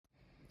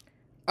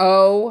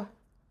Oh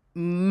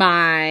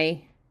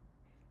my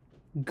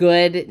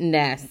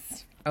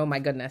goodness. Oh my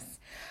goodness.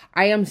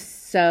 I am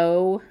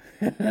so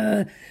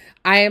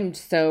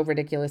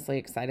ridiculously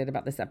excited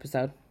about this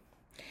episode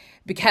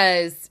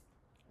because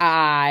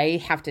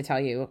I have to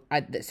tell you,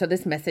 so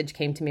this message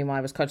came to me while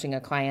I was coaching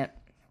a client,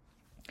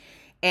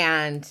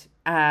 and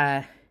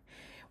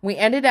we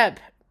ended up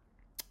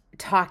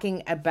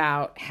talking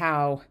about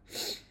how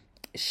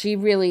she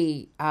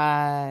really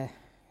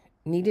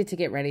needed to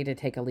get ready to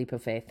take a leap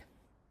of faith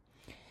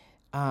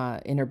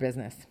in her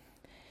business.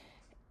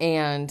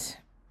 And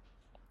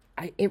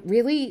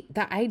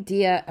the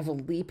idea of a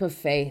leap of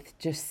faith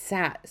just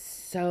sat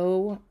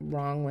so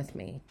wrong with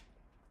me.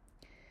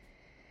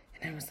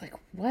 And I was like,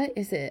 what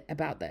is it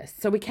about this?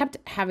 So we kept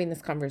having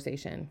this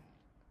conversation.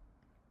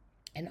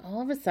 And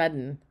all of a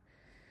sudden,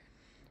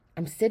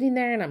 I'm sitting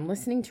there and I'm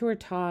listening to her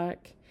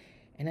talk.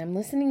 And I'm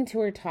listening to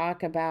her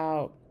talk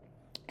about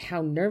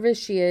how nervous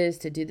she is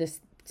to do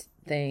this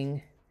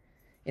thing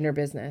in her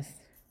business.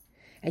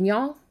 And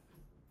y'all,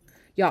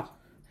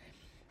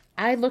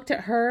 I looked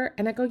at her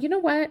and I go, you know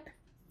what?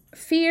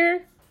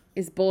 Fear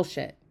is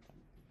bullshit.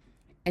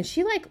 And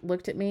she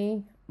looked at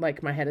me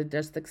like my head had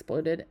just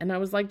exploded. And I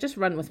was like, just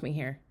run with me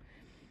here.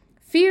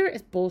 Fear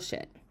is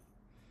bullshit.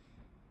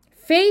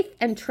 Faith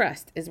and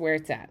trust is where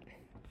it's at.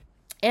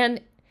 And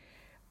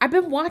I've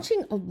been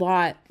watching a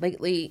lot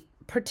lately,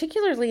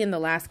 particularly in the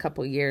last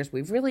couple of years.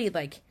 We've really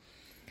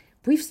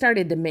we've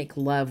started to make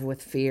love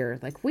with fear.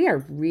 We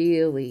are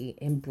really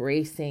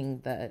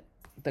embracing the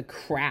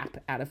crap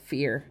out of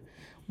fear.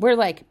 We're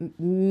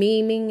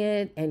memeing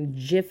it and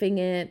gifing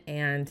it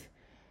and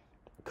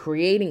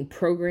creating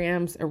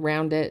programs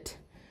around it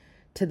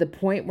to the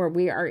point where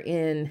we are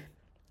in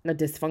a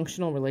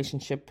dysfunctional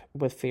relationship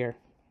with fear.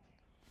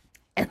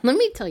 And let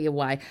me tell you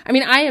why. I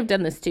mean, I have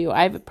done this too.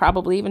 I've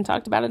probably even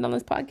talked about it on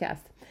this podcast.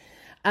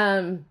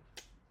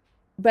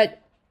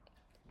 But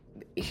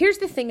here's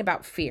the thing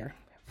about fear.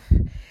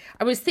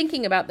 I was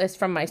thinking about this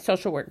from my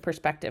social work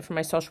perspective, from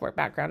my social work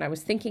background. I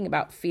was thinking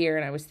about fear,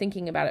 and I was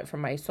thinking about it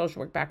from my social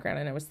work background.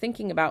 And I was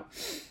thinking about,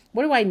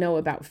 what do I know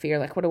about fear?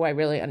 What do I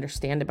really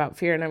understand about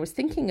fear? And I was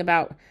thinking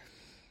about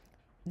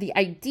the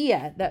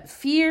idea that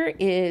fear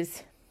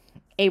is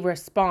a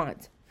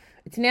response.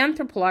 It's an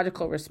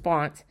anthropological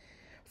response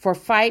for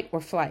fight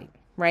or flight,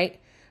 right?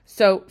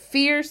 So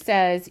fear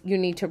says you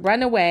need to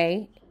run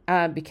away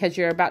because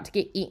you're about to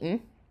get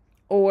eaten.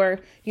 Or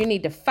you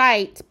need to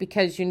fight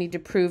because you need to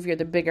prove you're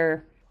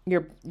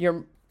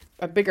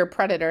a bigger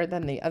predator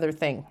than the other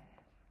thing,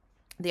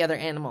 the other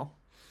animal.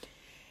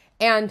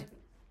 And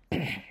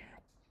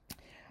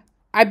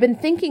I've been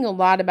thinking a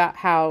lot about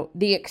how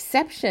the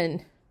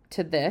exception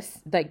to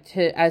this,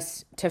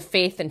 to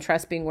faith and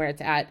trust being where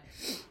it's at,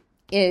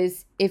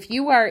 is if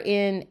you are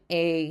in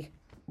a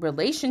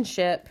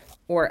relationship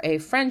or a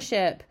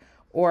friendship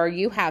or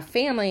you have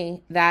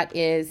family that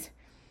is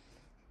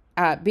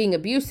being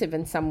abusive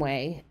in some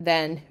way,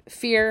 then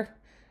fear,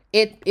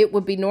 it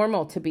would be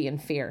normal to be in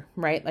fear,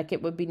 right?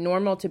 It would be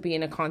normal to be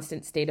in a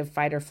constant state of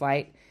fight or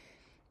flight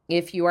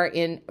if you are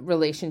in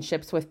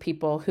relationships with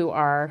people who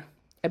are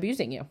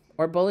abusing you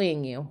or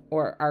bullying you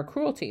or are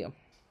cruel to you.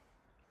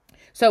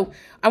 So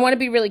I want to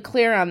be really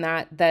clear on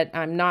that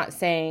I'm not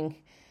saying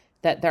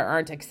that there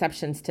aren't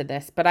exceptions to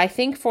this, but I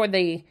think for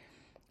the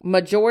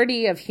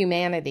majority of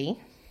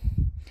humanity,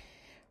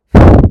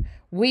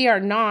 we are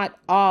not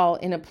all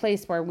in a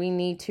place where we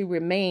need to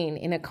remain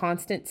in a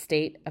constant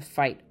state of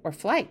fight or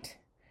flight.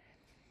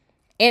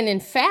 And in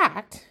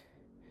fact,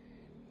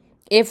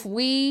 if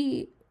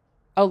we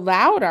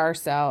allowed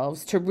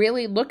ourselves to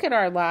really look at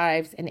our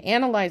lives and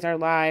analyze our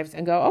lives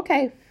and go,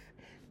 okay,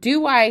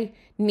 do I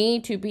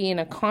need to be in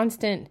a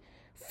constantly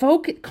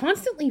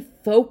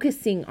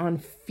focusing on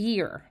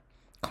fear,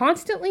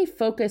 constantly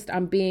focused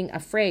on being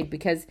afraid?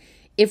 Because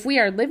if we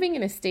are living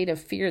in a state of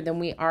fear, then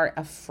we are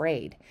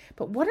afraid.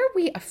 But what are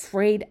we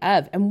afraid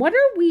of? And what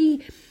are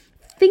we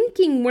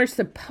thinking we're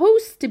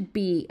supposed to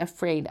be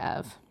afraid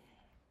of?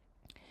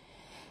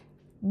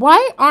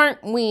 Why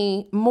aren't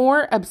we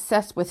more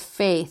obsessed with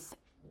faith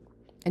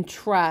and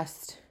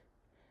trust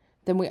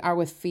than we are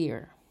with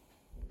fear?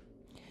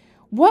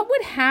 What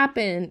would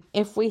happen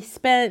if we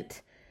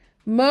spent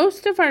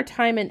most of our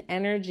time and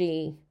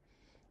energy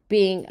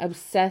being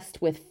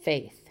obsessed with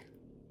faith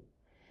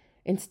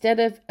instead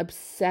of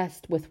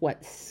obsessed with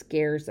what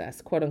scares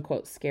us, quote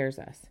unquote, scares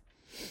us?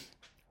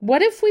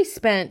 What if we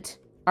spent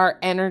our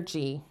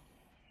energy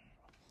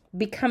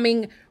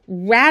becoming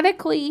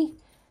radically,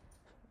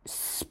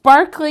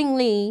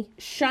 sparklingly,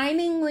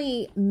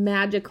 shiningly,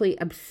 magically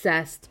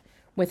obsessed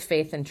with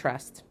faith and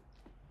trust?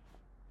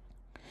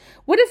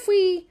 What if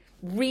we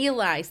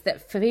realized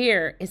that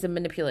fear is a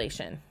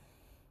manipulation?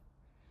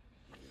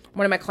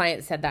 One of my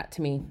clients said that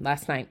to me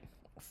last night.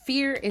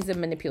 Fear is a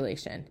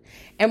manipulation.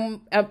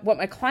 And what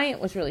my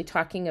client was really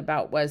talking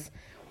about was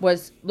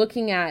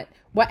looking at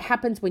what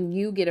happens when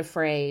you get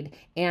afraid,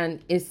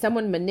 and is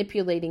someone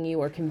manipulating you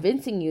or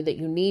convincing you that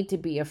you need to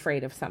be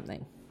afraid of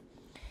something?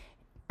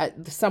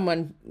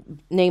 Someone,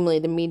 namely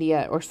the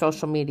media or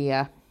social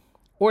media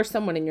or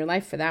someone in your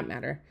life for that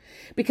matter.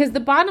 Because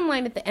the bottom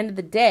line at the end of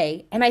the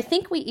day, and I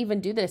think we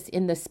even do this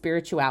in the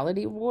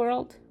spirituality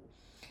world,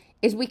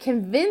 is we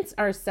convince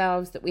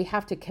ourselves that we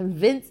have to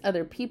convince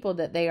other people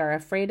that they are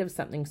afraid of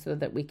something so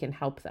that we can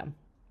help them.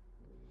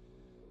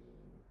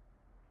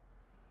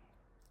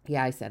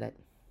 Yeah, I said it.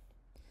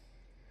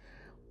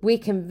 We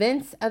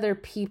convince other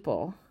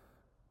people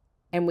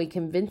and we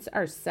convince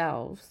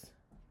ourselves.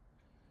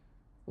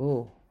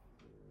 Ooh,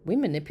 we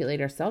manipulate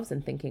ourselves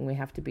in thinking we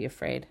have to be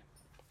afraid.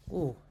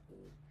 Ooh,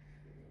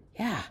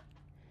 yeah.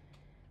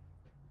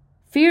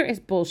 Fear is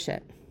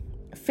bullshit.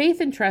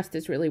 Faith and trust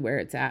is really where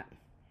it's at.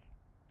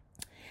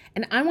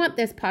 And I want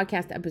this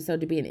podcast episode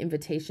to be an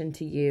invitation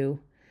to you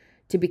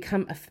to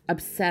become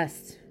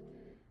obsessed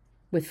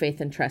with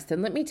faith and trust.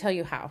 And let me tell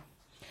you how.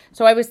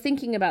 So I was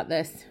thinking about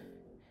this.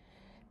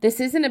 This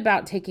isn't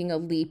about taking a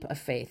leap of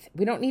faith.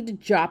 We don't need to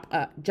jump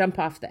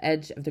off the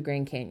edge of the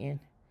Grand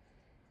Canyon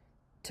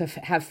to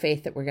have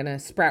faith that we're going to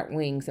sprout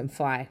wings and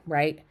fly,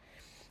 right?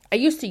 I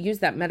used to use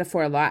that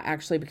metaphor a lot,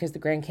 actually, because the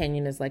Grand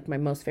Canyon is like my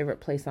most favorite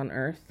place on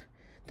earth,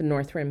 the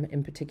North Rim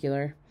in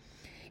particular.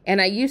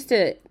 And I used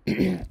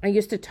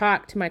to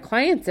talk to my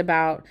clients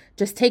about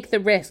just take the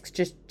risks,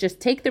 just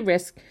take the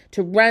risk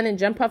to run and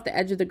jump off the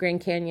edge of the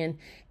Grand Canyon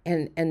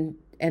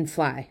and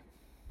fly.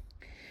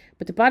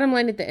 But the bottom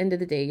line at the end of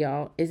the day,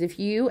 y'all, is if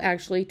you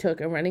actually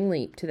took a running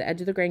leap to the edge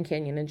of the Grand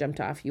Canyon and jumped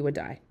off, you would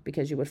die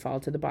because you would fall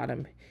to the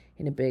bottom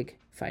in a big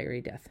fiery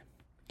death.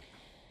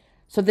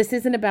 So this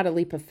isn't about a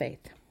leap of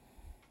faith.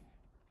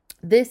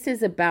 This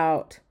is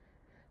about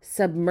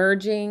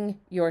submerging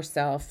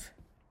yourself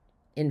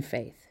in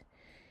faith.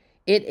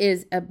 It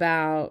is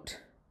about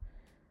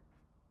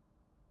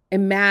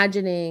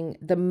imagining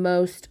the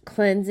most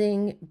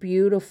cleansing,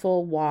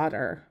 beautiful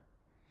water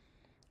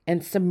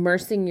and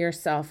submersing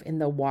yourself in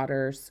the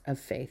waters of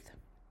faith.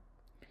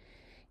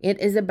 It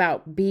is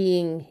about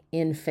being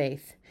in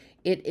faith.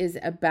 It is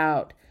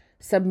about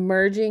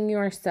submerging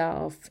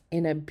yourself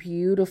in a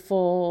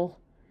beautiful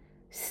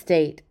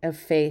state of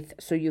faith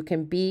so you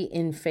can be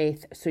in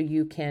faith, so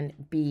you can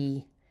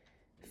be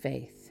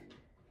faith.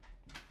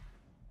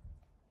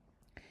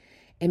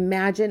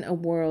 Imagine a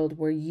world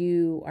where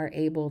you are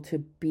able to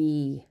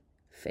be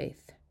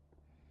faith.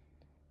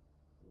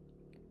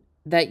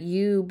 That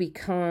you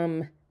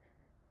become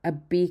a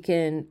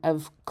beacon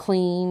of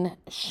clean,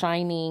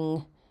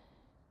 shining,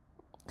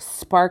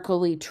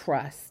 sparkly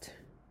trust,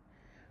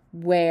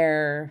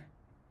 where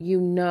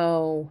you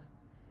know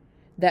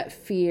that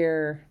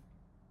fear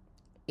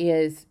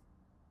is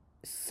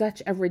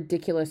such a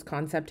ridiculous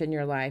concept in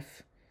your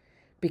life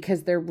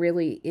because there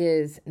really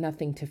is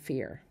nothing to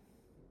fear.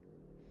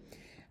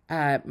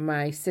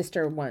 My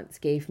sister once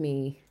gave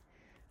me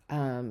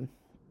a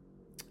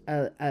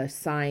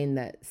sign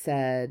that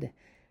said,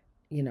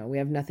 you know, we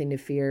have nothing to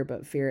fear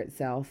but fear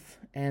itself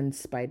and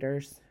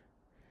spiders.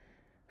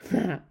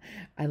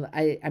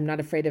 I'm not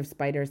afraid of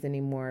spiders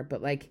anymore,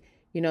 but like,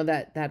 you know,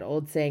 that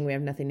old saying, we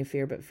have nothing to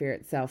fear but fear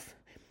itself,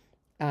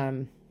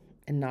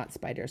 and not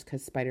spiders,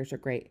 because spiders are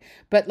great.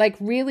 But like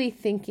really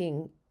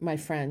thinking, my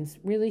friends,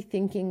 really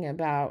thinking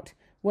about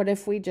what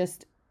if we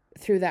just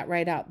threw that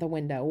right out the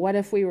window? What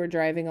if we were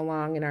driving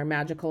along in our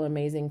magical,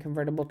 amazing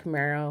convertible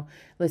Camaro,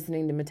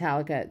 listening to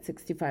Metallica at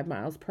 65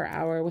 miles per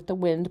hour with the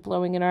wind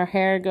blowing in our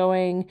hair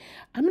going,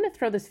 I'm going to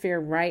throw this fear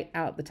right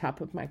out the top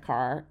of my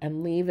car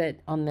and leave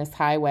it on this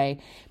highway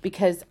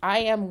because I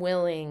am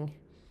willing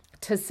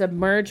to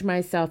submerge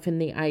myself in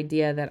the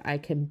idea that I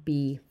can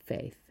be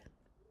faith.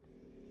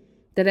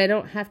 That I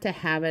don't have to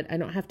have it. I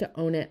don't have to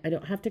own it. I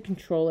don't have to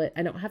control it.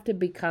 I don't have to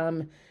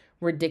become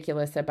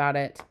ridiculous about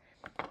it.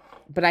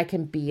 But I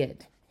can be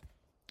it.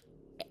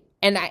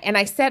 And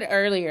I said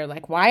earlier,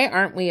 like, why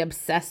aren't we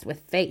obsessed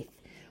with faith?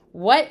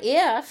 What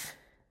if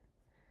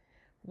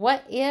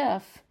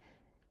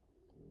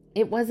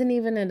it wasn't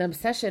even an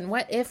obsession?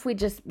 What if we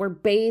just were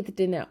bathed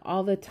in it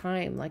all the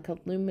time, like a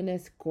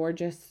luminous,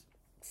 gorgeous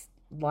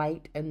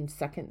light and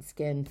second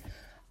skin?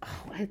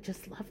 Oh, I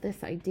just love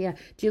this idea.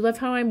 Do you love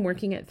how I'm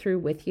working it through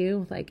with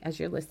you, like as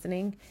you're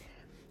listening?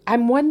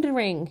 I'm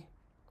wondering,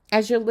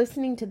 as you're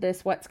listening to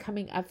this, what's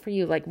coming up for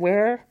you? Like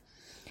where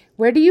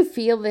do you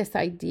feel this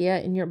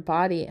idea in your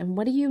body? And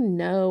what do you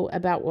know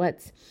about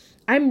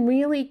I'm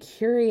really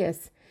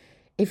curious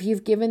if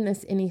you've given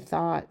this any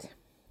thought.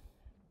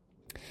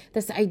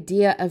 This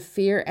idea of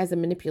fear as a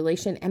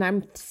manipulation. And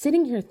I'm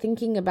sitting here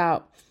thinking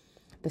about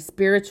the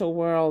spiritual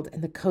world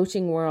and the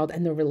coaching world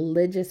and the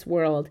religious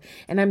world.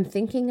 And I'm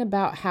thinking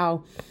about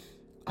how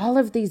all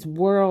of these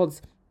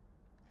worlds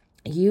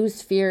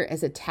use fear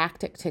as a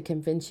tactic to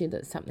convince you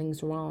that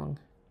something's wrong.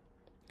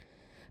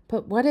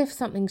 But what if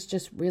something's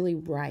just really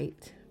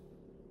right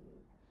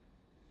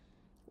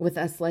with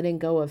us letting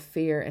go of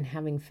fear and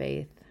having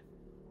faith?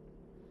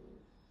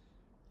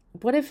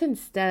 What if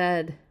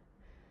instead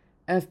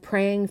of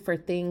praying for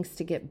things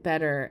to get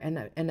better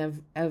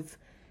and of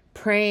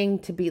praying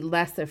to be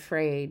less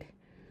afraid,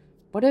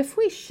 what if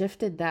we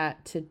shifted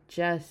that to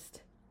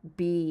just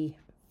be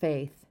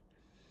faith?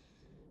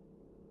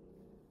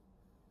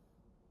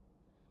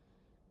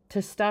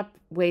 to stop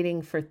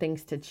waiting for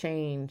things to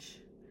change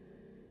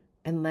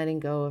and letting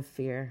go of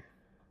fear.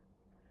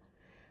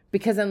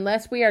 Because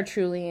unless we are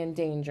truly in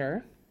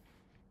danger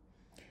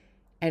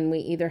and we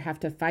either have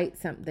to fight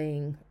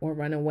something or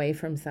run away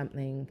from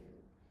something,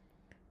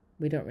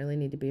 we don't really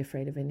need to be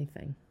afraid of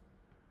anything.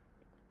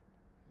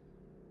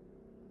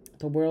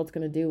 The world's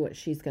going to do what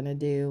she's going to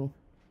do.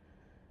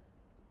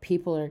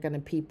 People are going to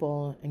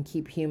people and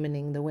keep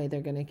humaning the way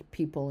they're going to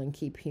people and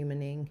keep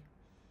humaning.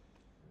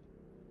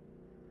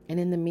 And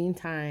in the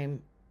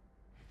meantime,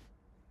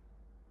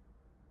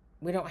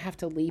 we don't have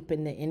to leap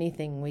into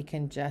anything. We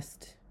can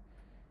just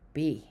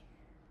be.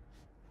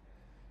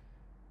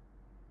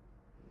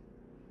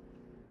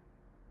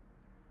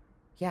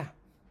 Yeah.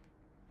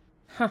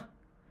 Huh.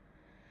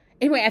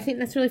 Anyway, I think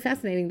that's really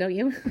fascinating, don't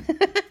you?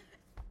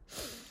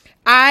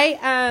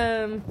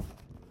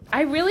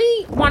 I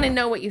really want to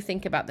know what you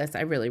think about this.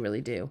 I really,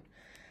 really do.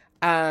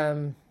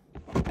 I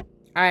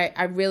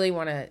really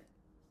want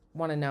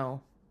to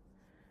know.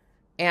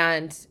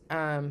 And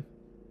I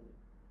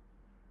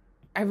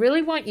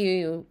really want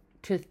you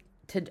to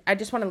I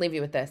just want to leave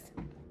you with this.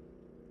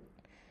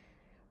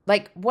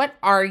 Like, what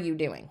are you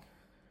doing?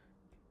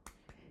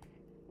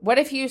 What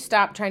if you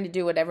stop trying to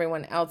do what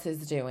everyone else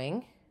is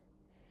doing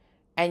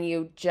and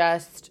you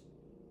just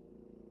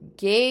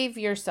gave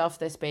yourself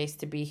the space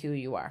to be who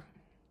you are?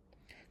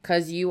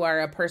 Because you are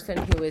a person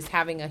who is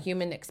having a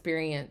human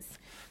experience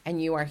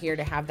and you are here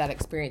to have that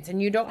experience.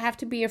 And you don't have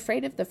to be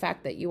afraid of the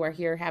fact that you are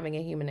here having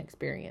a human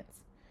experience.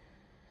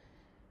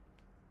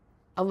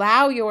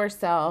 Allow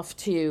yourself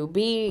to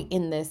be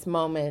in this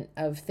moment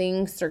of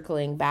things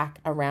circling back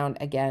around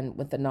again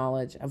with the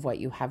knowledge of what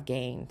you have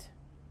gained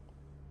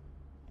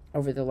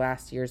over the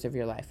last years of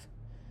your life.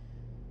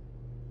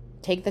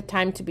 Take the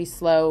time to be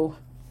slow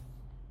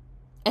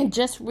and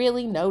just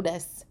really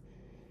notice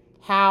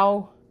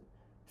how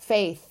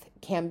faith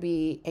can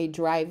be a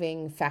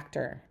driving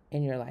factor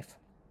in your life.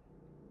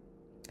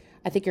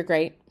 I think you're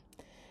great.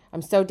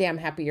 I'm so damn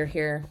happy you're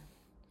here.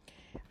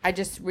 I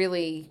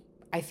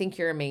think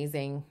you're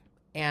amazing.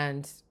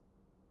 And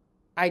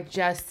I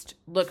just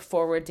look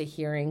forward to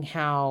hearing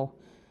how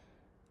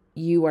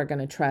you are going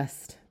to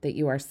trust that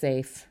you are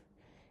safe.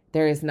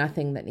 There is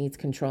nothing that needs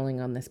controlling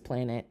on this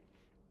planet.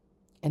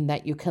 And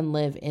that you can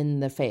live in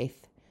the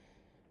faith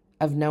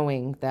of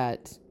knowing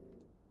that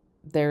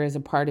there is a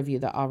part of you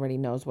that already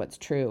knows what's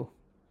true.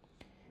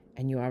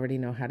 And you already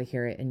know how to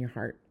hear it in your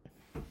heart.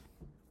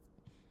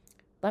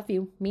 Love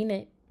you. Mean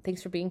it.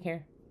 Thanks for being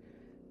here.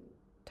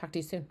 Talk to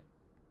you soon.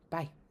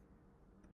 Bye.